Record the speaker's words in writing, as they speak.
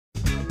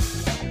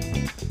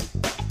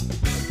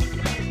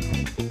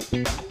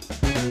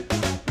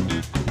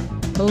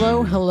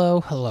Hello,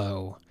 hello,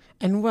 hello,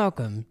 and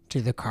welcome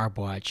to the Carb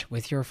Watch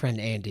with your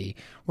friend Andy,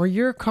 where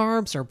your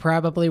carbs are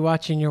probably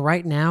watching you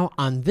right now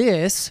on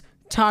this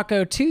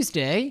Taco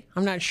Tuesday.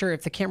 I'm not sure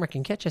if the camera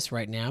can catch us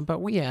right now, but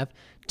we have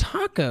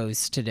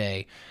tacos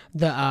today.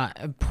 The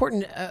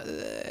important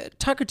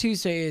Taco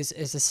Tuesday is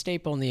a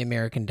staple in the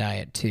American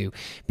diet too,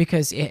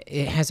 because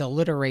it has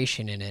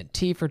alliteration in it.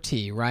 T for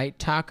tea, right?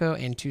 Taco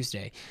and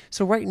Tuesday.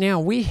 So right now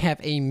we have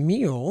a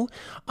meal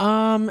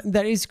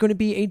that is going to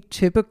be a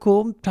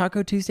typical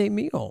Taco Tuesday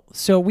meal.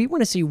 So we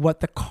want to see what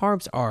the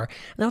carbs are,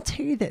 and I'll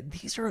tell you that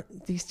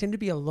these tend to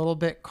be a little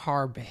bit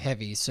carb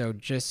heavy. So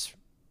just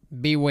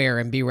beware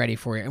and be ready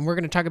for it. And we're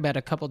going to talk about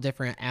a couple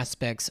different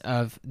aspects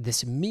of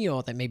this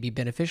meal that may be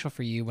beneficial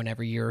for you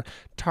whenever you're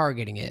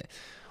targeting it.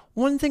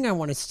 One thing I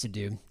want us to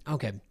do,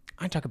 okay,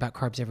 I talk about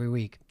carbs every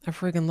week. I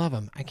friggin' love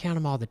them. I count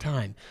them all the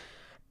time.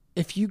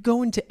 If you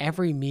go into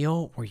every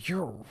meal where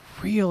you're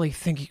really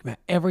thinking about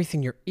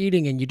everything you're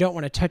eating and you don't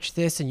want to touch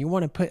this and you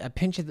want to put a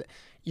pinch of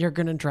you're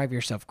going to drive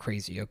yourself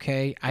crazy,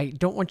 okay? I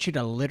don't want you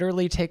to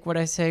literally take what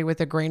I say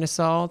with a grain of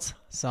salt.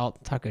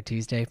 Salt, Taco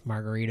Tuesday,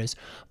 margaritas.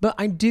 But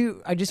I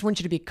just want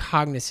you to be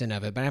cognizant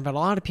of it. But I've had a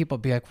lot of people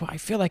be like, well, I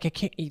feel like I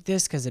can't eat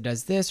this because it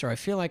does this. Or I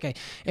feel like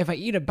if I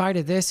eat a bite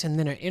of this and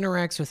then it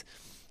interacts with...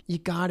 You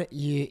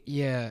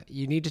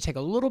need to take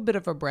a little bit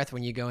of a breath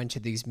when you go into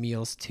these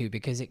meals too,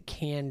 because it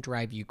can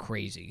drive you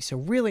crazy. So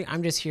really,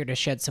 I'm just here to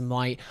shed some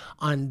light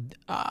on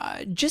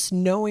just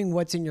knowing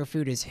what's in your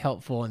food is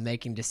helpful in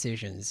making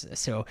decisions.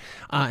 So,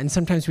 and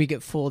sometimes we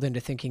get fooled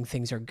into thinking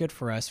things are good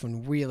for us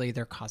when really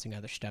they're causing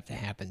other stuff to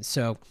happen.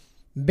 So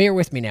bear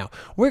with me now.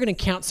 We're going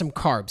to count some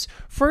carbs.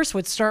 First,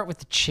 let's start with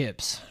the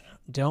chips.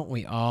 Don't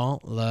we all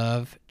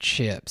love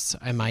chips?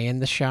 Am I in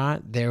the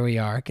shot? There we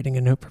are, getting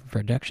a note from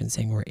production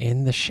saying we're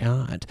in the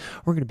shot.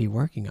 We're going to be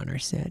working on our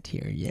set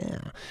here, yeah.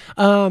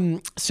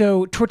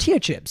 So tortilla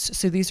chips.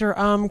 So these are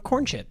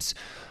corn chips.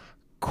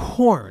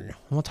 Corn.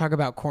 We'll talk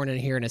about corn in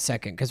here in a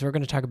second because we're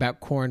going to talk about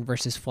corn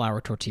versus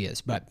flour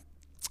tortillas. But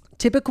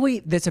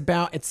typically,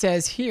 it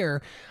says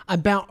here,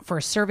 about for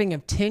a serving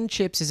of 10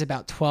 chips is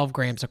about 12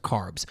 grams of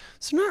carbs.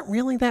 So not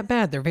really that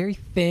bad. They're very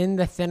thin.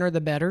 The thinner, the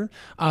better.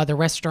 The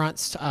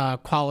restaurant's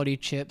quality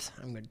chips.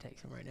 I'm going to take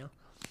some right now.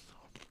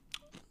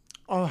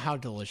 Oh, how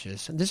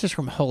delicious. This is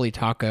from Holy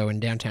Taco in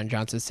downtown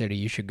Johnson City.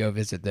 You should go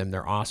visit them.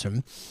 They're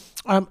awesome.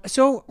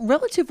 So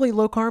relatively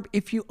low carb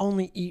if you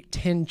only eat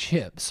 10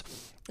 chips.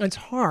 It's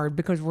hard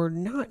because we're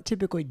not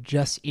typically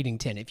just eating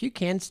 10. If you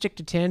can stick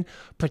to 10,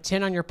 put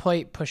 10 on your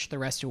plate, push the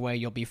rest away,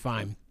 you'll be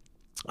fine.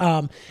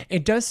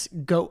 It does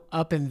go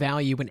up in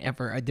value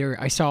whenever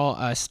I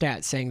saw a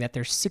stat saying that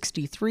there's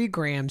 63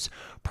 grams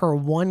per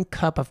 1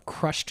 cup of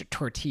crushed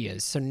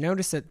tortillas. So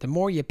notice that the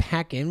more you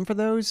pack in for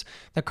those,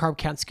 the carb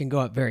counts can go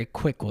up very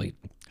quickly.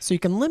 So you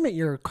can limit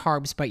your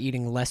carbs by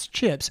eating less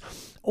chips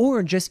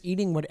or just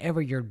eating whatever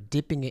you're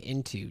dipping it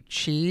into.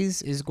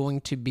 Cheese is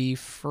going to be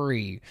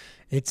free.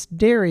 It's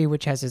dairy,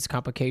 which has its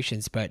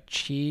complications, but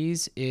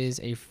cheese is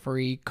a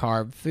free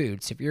carb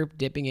food. So if you're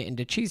dipping it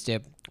into cheese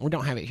dip, we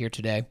don't have it here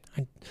today.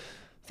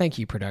 Thank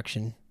you,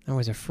 production. That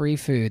was a free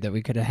food that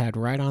we could have had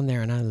right on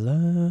there, and I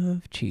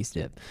love cheese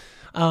dip.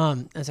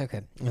 That's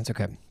okay. That's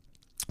okay.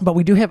 But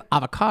we do have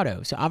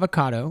avocado. So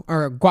avocado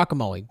or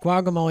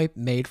guacamole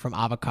made from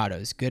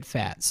avocados, good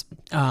fats.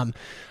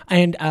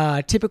 And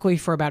typically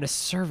for about a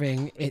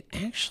serving,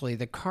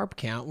 the carb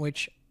count,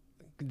 which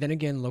then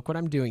again, look what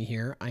I'm doing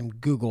here. I'm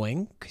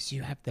Googling because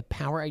you have the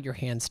power at your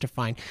hands to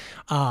find,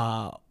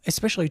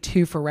 especially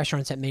too for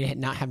restaurants that may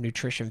not have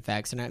nutrition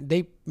facts. And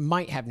they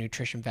might have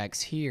nutrition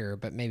facts here,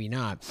 but maybe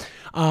not.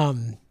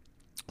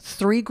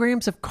 3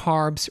 grams of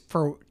carbs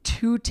for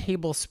 2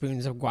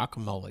 tablespoons of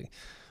guacamole.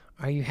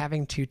 Are you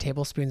having 2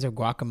 tablespoons of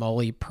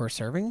guacamole per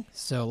serving?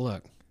 So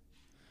look,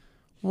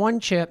 1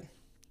 chip.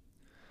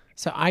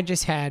 So I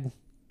just had,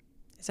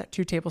 is that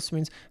 2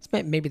 tablespoons?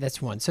 Maybe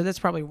that's 1. So that's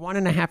probably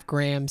 1.5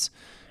 grams.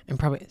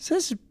 So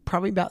this is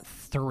probably about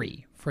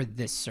 3 for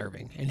this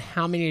serving. And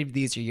how many of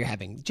these are you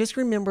having? Just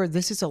remember,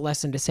 this is a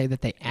lesson to say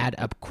that they add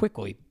up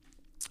quickly.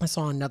 I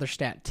saw another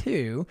stat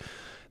too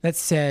that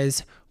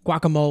says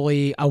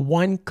guacamole,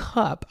 1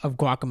 cup of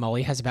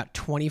guacamole has about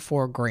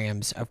 24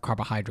 grams of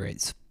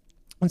carbohydrates.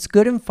 It's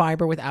good in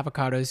fiber with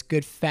avocados,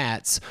 good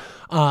fats,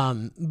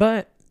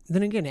 but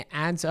then again, it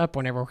adds up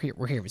whenever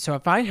we're here. So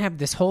if I have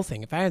this whole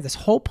thing, if I have this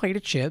whole plate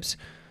of chips,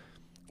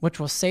 which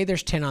will say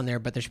there's 10 on there,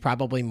 but there's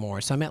probably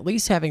more. So I'm at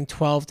least having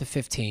 12 to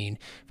 15.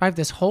 If I have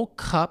this whole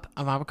cup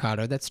of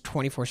avocado, that's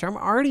 24. So I'm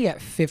already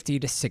at 50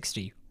 to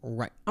 60.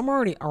 Right, I'm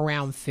already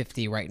around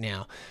 50 right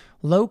now.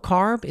 Low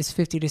carb is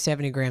 50 to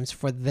 70 grams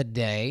for the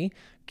day.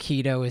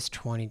 Keto is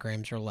 20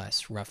 grams or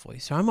less, roughly.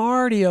 So I'm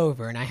already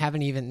over, and I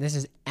haven't even, this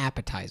is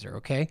appetizer,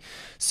 okay?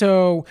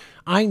 So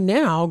I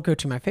now go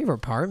to my favorite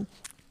part.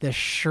 The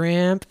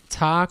shrimp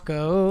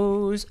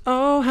tacos.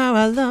 Oh, how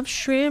I love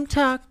shrimp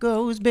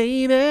tacos,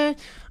 baby.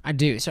 I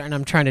do. So, and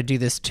I'm trying to do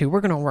this too. We're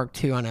going to work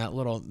too on a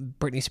little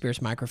Britney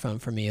Spears microphone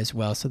for me as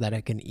well so that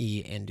I can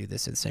eat and do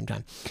this at the same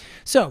time.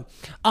 So,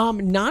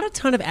 not a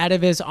ton of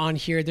additives on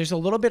here. There's a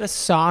little bit of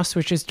sauce,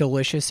 which is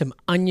delicious. Some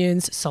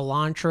onions,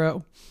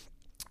 cilantro.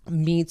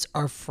 Meats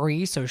are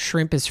free, so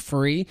shrimp is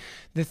free.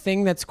 The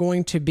thing that's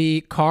going to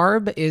be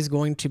carb is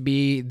going to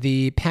be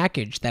the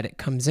package that it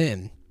comes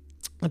in.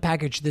 The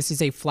package, this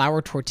is a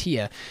flour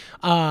tortilla.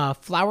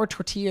 Flour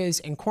tortillas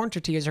and corn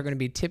tortillas are going to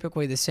be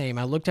typically the same.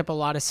 I looked up a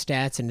lot of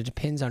stats, and it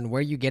depends on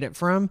where you get it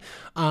from.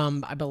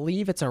 I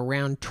believe it's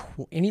around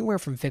anywhere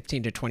from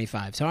 15 to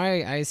 25. So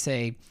I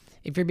say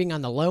if you're being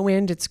on the low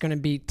end, it's going to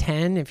be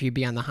 10. If you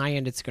be on the high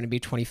end, it's going to be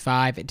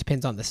 25. It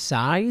depends on the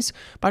size,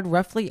 but I'd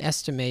roughly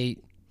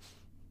estimate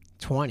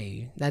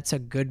 20. That's a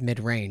good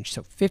mid-range.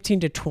 So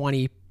 15 to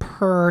 20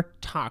 per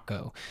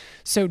taco.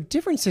 So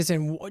differences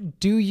in,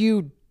 do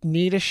you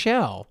need a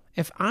shell?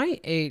 If I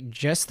ate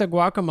just the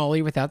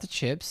guacamole without the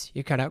chips,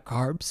 you cut out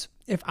carbs.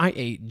 If I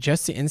ate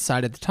just the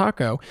inside of the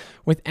taco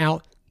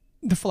without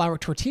the flour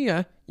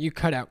tortilla, you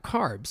cut out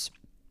carbs.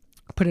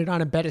 Put it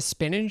on a bed of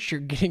spinach,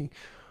 you're getting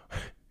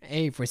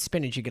for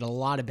spinach, you get a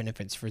lot of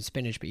benefits for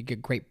spinach, but you get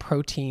great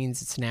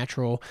proteins. It's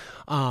natural.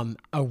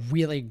 A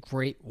really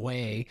great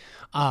way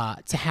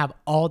to have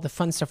all the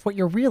fun stuff. What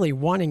you're really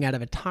wanting out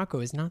of a taco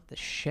is not the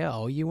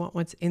shell. You want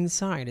what's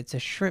inside. It's a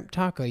shrimp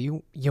taco.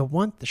 You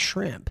want the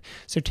shrimp.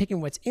 So taking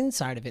what's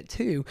inside of it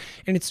too,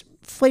 and it's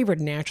flavored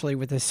naturally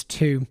with this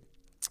too.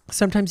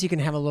 Sometimes you can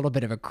have a little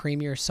bit of a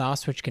creamier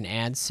sauce, which can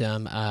add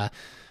some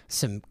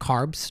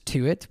carbs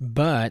to it,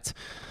 but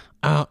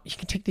you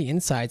can take the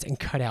insides and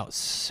cut out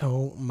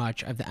so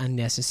much of the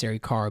unnecessary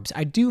carbs.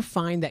 I do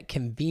find that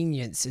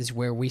convenience is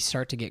where we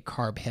start to get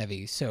carb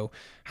heavy. So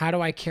how do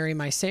I carry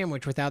my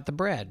sandwich without the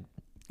bread?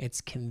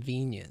 It's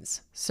convenience.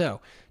 So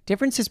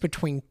differences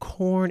between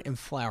corn and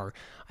flour.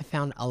 I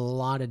found a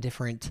lot of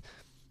different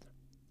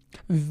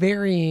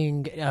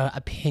varying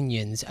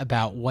opinions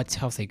about what's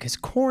healthy, because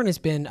corn has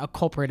been a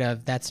culprit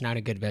of that's not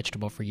a good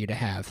vegetable for you to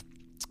have.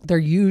 They're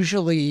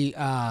usually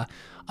a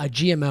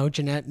GMO,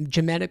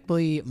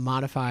 genetically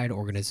modified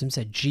organisms,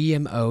 a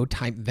GMO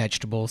type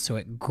vegetable, so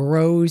it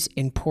grows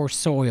in poor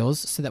soils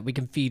so that we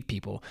can feed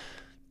people.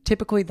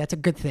 Typically, that's a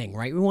good thing,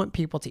 right? We want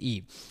people to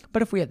eat.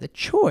 But if we have the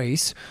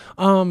choice,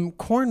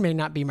 corn may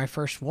not be my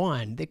first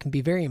one. It can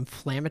be very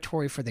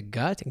inflammatory for the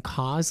gut and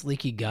cause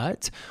leaky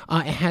gut.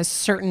 It has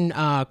certain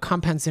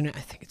compounds in it. I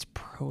think it's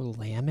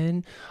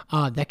prolamine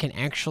that can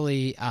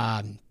actually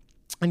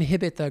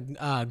inhibit the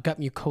gut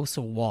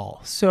mucosal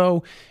wall.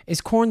 So is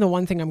corn the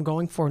one thing I'm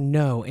going for?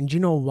 No. And do you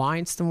know why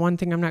it's the one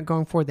thing I'm not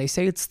going for? They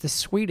say it's the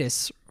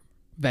sweetest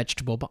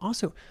vegetable, but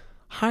also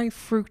high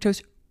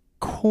fructose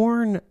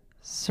corn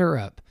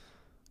syrup.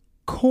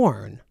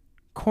 Corn.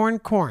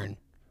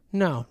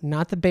 No,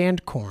 not the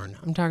band corn.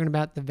 I'm talking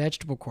about the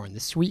vegetable corn, the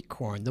sweet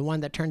corn, the one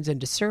that turns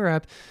into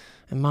syrup.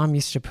 And Mom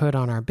used to put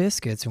on our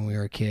biscuits when we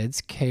were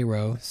kids,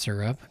 Karo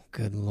syrup.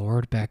 Good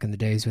Lord, back in the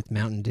days with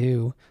Mountain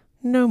Dew.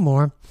 No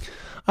more.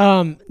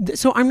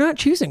 So I'm not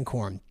choosing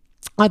corn.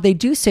 They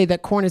do say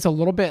that corn is a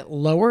little bit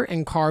lower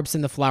in carbs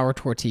than the flour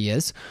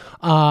tortillas.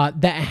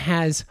 That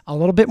has a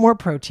little bit more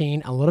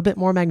protein, a little bit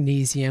more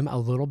magnesium, a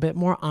little bit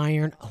more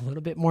iron, a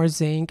little bit more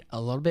zinc,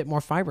 a little bit more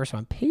fiber. So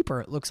on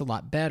paper, it looks a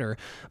lot better.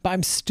 But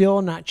I'm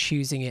still not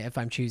choosing it if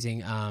I'm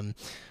choosing to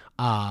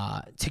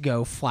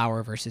go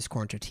flour versus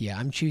corn tortilla.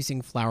 I'm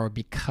choosing flour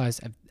because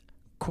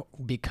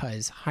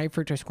high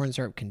fructose corn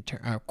syrup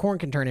corn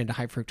can turn into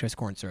high fructose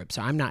corn syrup.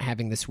 So I'm not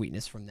having the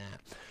sweetness from that.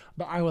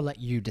 But I will let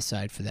you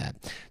decide for that.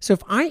 So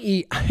if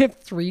I have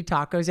 3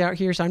 tacos out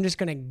here, so I'm just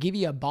going to give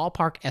you a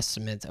ballpark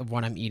estimate of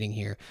what I'm eating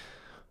here.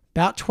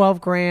 About 12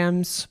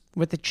 grams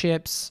with the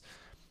chips.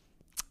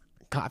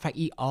 God, if I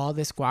eat all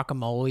this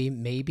guacamole,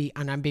 maybe,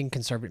 and I'm being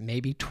conservative,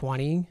 maybe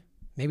 20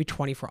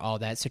 for all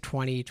that. So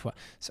 20, 12,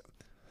 so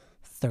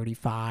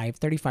 35,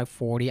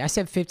 40. I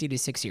said 50 to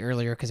 60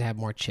 earlier because I have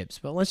more chips,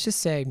 but let's just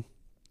say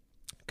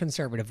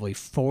conservatively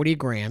 40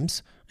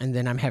 grams. And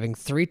then I'm having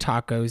 3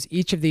 tacos.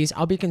 Each of these,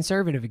 I'll be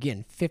conservative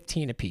again,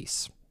 15 a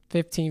piece.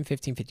 15,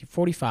 50,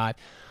 45.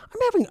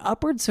 I'm having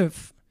upwards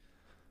of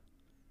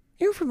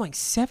from like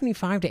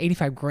 75 to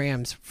 85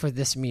 grams for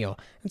this meal.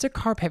 It's a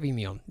carb-heavy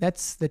meal.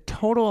 That's the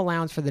total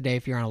allowance for the day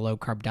if you're on a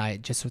low-carb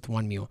diet just with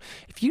one meal.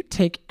 If you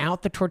take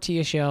out the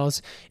tortilla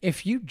shells,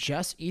 if you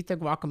just eat the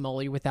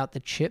guacamole without the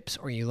chips,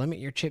 or you limit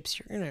your chips,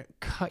 you're going to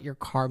cut your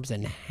carbs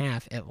in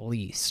half at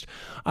least.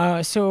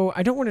 So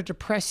I don't want to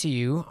depress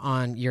you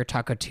on your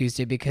Taco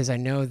Tuesday because I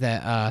know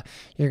that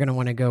you're going to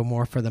want to go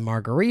more for the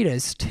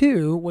margaritas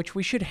too, which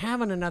we should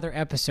have on another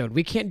episode.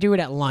 We can't do it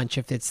at lunch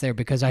if it's there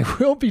because I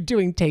will be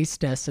doing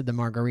taste tests of the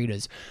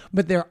margaritas,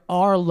 but there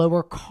are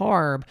lower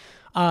carb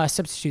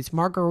substitutes.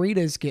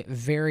 Margaritas get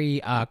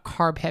very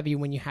carb heavy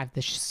when you have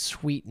the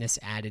sweetness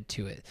added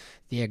to it.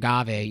 The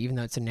agave, even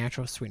though it's a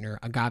natural sweetener,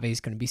 agave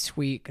is going to be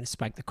sweet, going to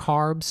spike the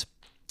carbs.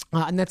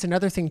 And that's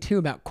another thing too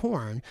about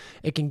corn.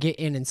 It can get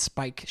in and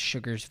spike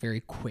sugars very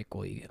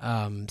quickly.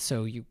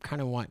 So you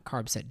kind of want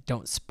carbs that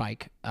don't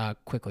spike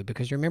quickly,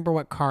 because remember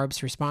what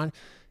carbs respond?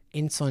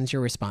 Insulin's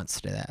your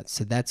response to that.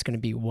 So that's going to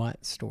be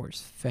what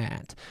stores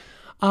fat.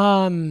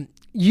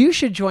 You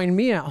should join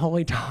me at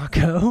Holy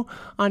Taco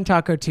on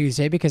Taco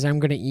Tuesday, because I'm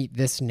going to eat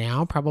this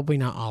now. Probably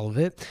not all of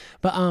it,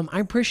 but I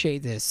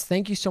appreciate this.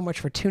 Thank you so much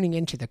for tuning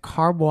into the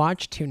Carb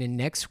Watch. Tune in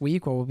next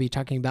week where we'll be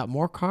talking about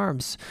more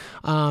carbs.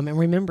 And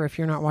remember, if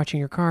you're not watching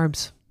your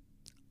carbs,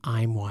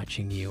 I'm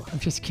watching you. I'm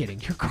just kidding.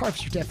 Your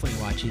carbs are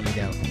definitely watching you,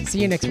 though.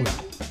 See you next week.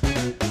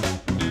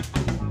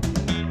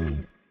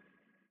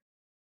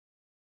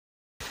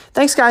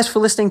 Thanks, guys, for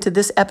listening to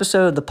this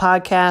episode of the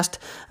podcast.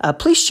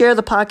 Please share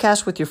the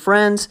podcast with your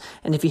friends.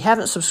 And if you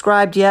haven't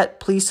subscribed yet,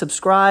 please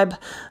subscribe.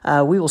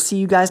 We will see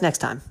you guys next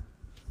time.